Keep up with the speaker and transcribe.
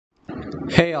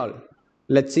Hey all,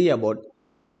 let's see about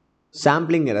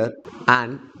sampling error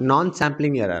and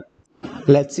non-sampling error.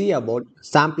 Let's see about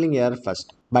sampling error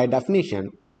first. By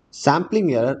definition,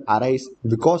 sampling error arises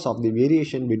because of the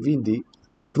variation between the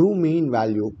true mean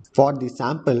value for the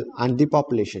sample and the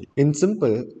population. In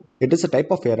simple, it is a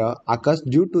type of error occurs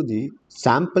due to the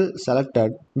sample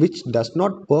selected which does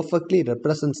not perfectly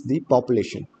represents the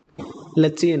population.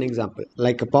 Let's see an example.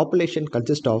 Like a population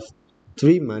consists of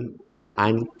 3 men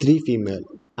and 3 female,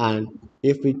 and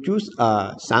if we choose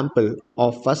a sample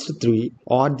of first three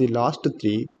or the last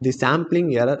three, the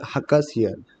sampling error occurs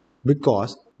here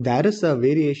because there is a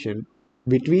variation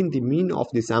between the mean of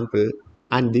the sample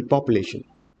and the population.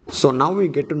 So now we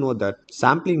get to know that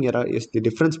sampling error is the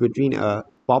difference between a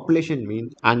population mean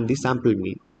and the sample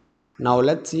mean. Now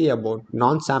let's see about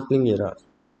non-sampling error.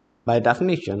 By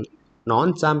definition,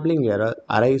 non-sampling error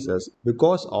arises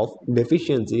because of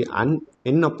deficiency and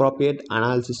inappropriate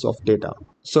analysis of data.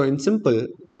 So in simple,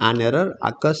 an error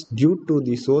occurs due to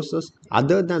the sources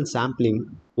other than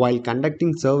sampling while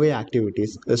conducting survey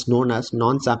activities is known as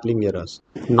non-sampling errors.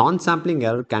 Non-sampling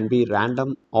error can be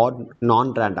random or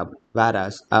non-random,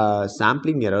 whereas a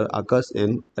sampling error occurs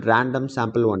in random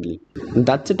sample only.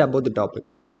 That's it about the topic.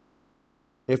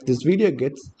 If this video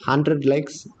gets 100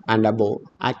 likes and above,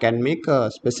 I can make a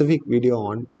specific video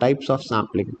on types of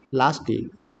sampling. Lastly,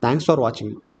 thanks for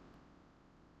watching.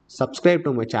 Subscribe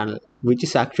to my channel, which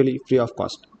is actually free of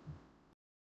cost.